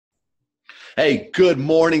Hey, good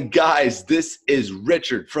morning, guys. This is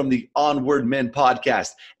Richard from the Onward Men Podcast,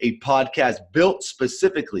 a podcast built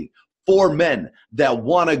specifically for men that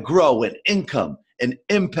want to grow in income and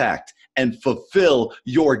impact and fulfill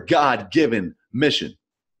your God-given mission.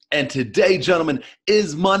 And today, gentlemen,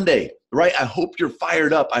 is Monday, right? I hope you're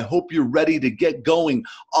fired up. I hope you're ready to get going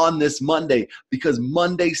on this Monday, because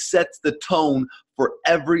Monday sets the tone for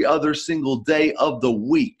every other single day of the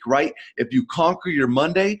week, right? If you conquer your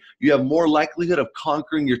Monday, you have more likelihood of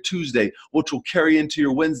conquering your Tuesday, which will carry into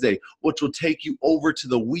your Wednesday, which will take you over to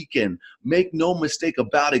the weekend. Make no mistake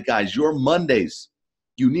about it, guys. Your Mondays,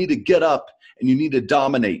 you need to get up and you need to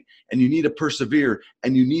dominate and you need to persevere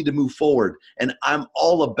and you need to move forward. And I'm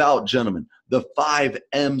all about, gentlemen, the 5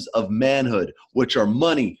 M's of manhood, which are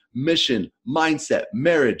money, mission, mindset,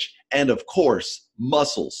 marriage, and of course,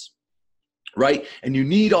 muscles. Right? And you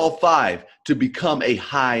need all 5 to become a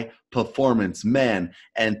high performance man.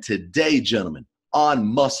 And today, gentlemen, on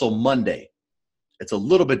Muscle Monday, it's a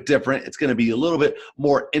little bit different. It's going to be a little bit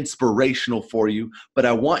more inspirational for you, but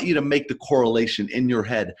I want you to make the correlation in your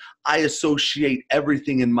head. I associate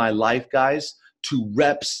everything in my life, guys, to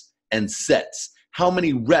reps and sets. How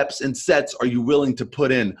many reps and sets are you willing to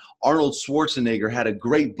put in? Arnold Swatzernagger had a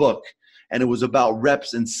great book, and it was about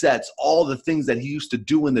reps and sets, all the things that he used to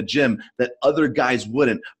do in the gym that other guys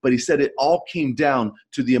wouldn't. But he said it all came down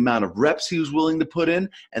to the amount of reps he was willing to put in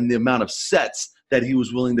and the amount of sets that he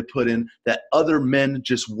was willing to put in that other men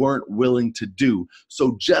just weren't willing to do.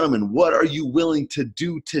 So, gentlemen, what are you willing to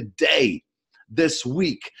do today, this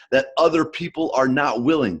week, that other people are not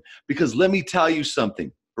willing? Because let me tell you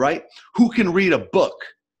something, right? Who can read a book?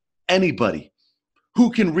 Anybody.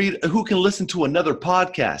 Who can listen to another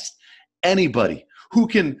podcast? Anybody. Who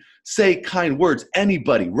can say kind words?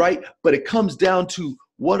 Anybody, right? But it comes down to,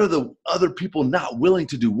 what are the other people not willing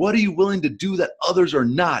to do? What are you willing to do that others are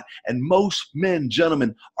not? And most men,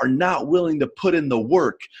 gentlemen, are not willing to put in the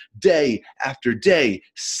work day after day,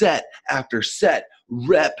 set after set,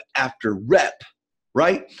 rep after rep,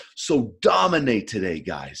 right? So dominate today,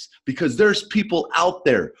 guys, because there's people out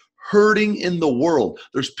there hurting in the world.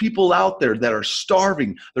 There's people out there that are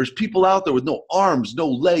starving. There's people out there with no arms, no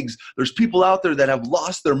legs. There's people out there that have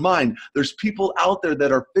lost their mind. There's people out there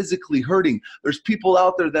that are physically hurting. There's people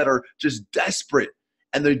out there that are just desperate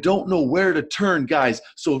and they don't know where to turn, guys.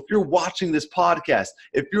 So if you're watching this podcast,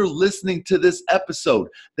 if you're listening to this episode,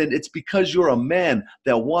 then it's because you're a man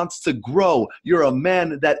that wants to grow. You're a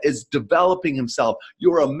man that is developing himself.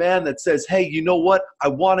 You're a man that says, hey, you know what? I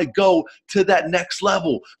want to go to that next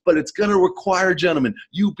level, but it's going to require, gentlemen,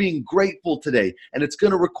 you being grateful today. And it's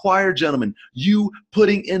going to require, gentlemen, you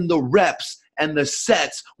putting in the reps and the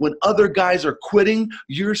sets. When other guys are quitting,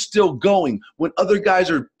 you're still going. When other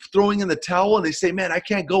guys are throwing in the towel and they say, man, I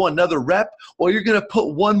can't go another rep, well, you're going to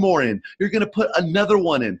put one more in. You're going to put another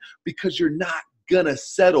one in, because you're not going to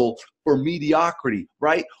settle for mediocrity,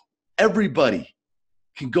 right? Everybody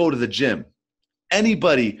can go to the gym.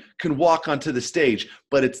 Anybody can walk onto the stage,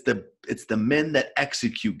 but it's the men that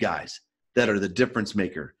execute, guys, that are the difference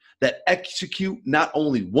maker, that execute not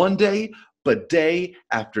only one day, but day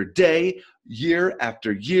after day, year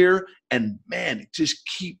after year. And man, just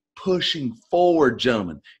keep pushing forward,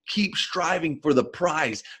 gentlemen. Keep striving for the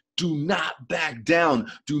prize. Do not back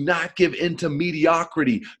down. Do not give in to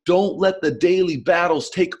mediocrity. Don't let the daily battles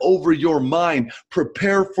take over your mind.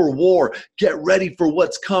 Prepare for war. Get ready for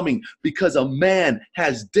what's coming, because a man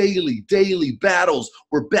has daily battles.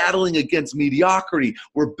 We're battling against mediocrity.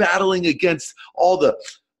 We're battling against all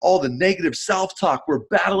the negative self-talk. We're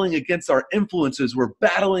battling against our influences. We're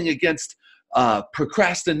battling against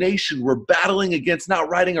procrastination. We're battling against not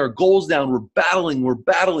writing our goals down. We're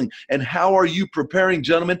battling. And how are you preparing,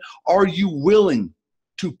 gentlemen? Are you willing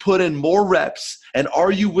to put in more reps? And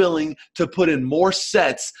are you willing to put in more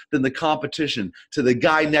sets than the competition, to the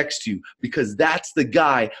guy next to you? Because that's the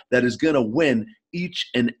guy that is going to win each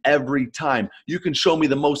and every time. You can show me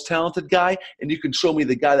the most talented guy, and you can show me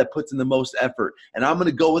the guy that puts in the most effort. And I'm going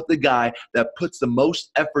to go with the guy that puts the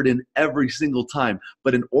most effort in every single time.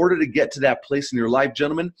 But in order to get to that place in your life,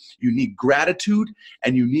 gentlemen, you need gratitude,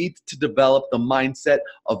 and you need to develop the mindset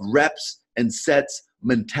of reps and sets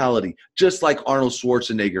mentality, just like Arnold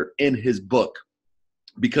Swatzernagger in his book.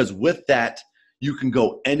 Because with that, you can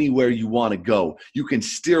go anywhere you want to go. You can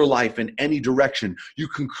steer life in any direction. You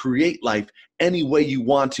can create life any way you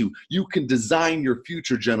want to. You can design your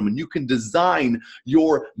future, gentlemen. You can design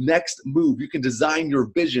your next move. You can design your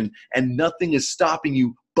vision, and nothing is stopping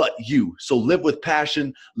you but you. So live with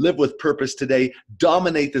passion, live with purpose today.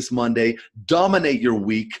 Dominate this Monday. Dominate your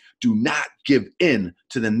week. Do not give in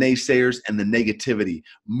to the naysayers and the negativity.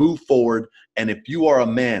 Move forward. And if you are a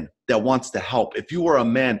man that wants to help, if you are a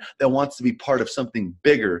man that wants to be part of something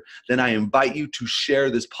bigger, then I invite you to share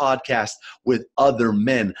this podcast with other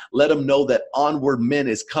men. Let them know that Onward Men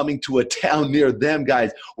is coming to a town near them,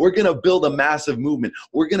 guys. We're going to build a massive movement.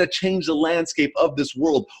 We're going to change the landscape of this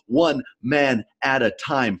world one man at a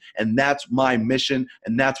time. And that's my mission,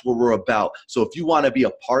 and that's what we're about. So if you want to be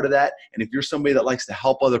a part of that, and if you're somebody that likes to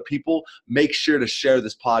help other people, make sure to share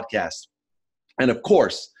this podcast. And of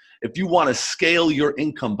course, if you want to scale your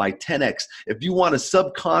income by 10x, if you want to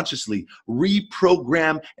subconsciously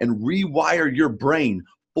reprogram and rewire your brain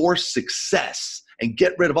for success and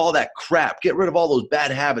get rid of all that crap, get rid of all those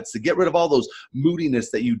bad habits, to get rid of all those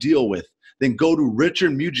moodiness that you deal with, then go to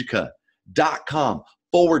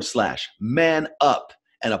richardmugica.com/man up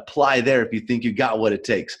and apply there if you think you got what it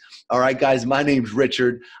takes. All right, guys, my name's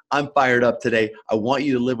Richard. I'm fired up today. I want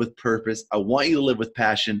you to live with purpose. I want you to live with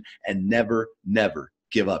passion, and never, never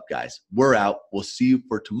give up, guys. We're out. We'll see you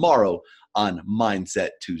for tomorrow on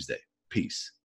Mindset Tuesday. Peace.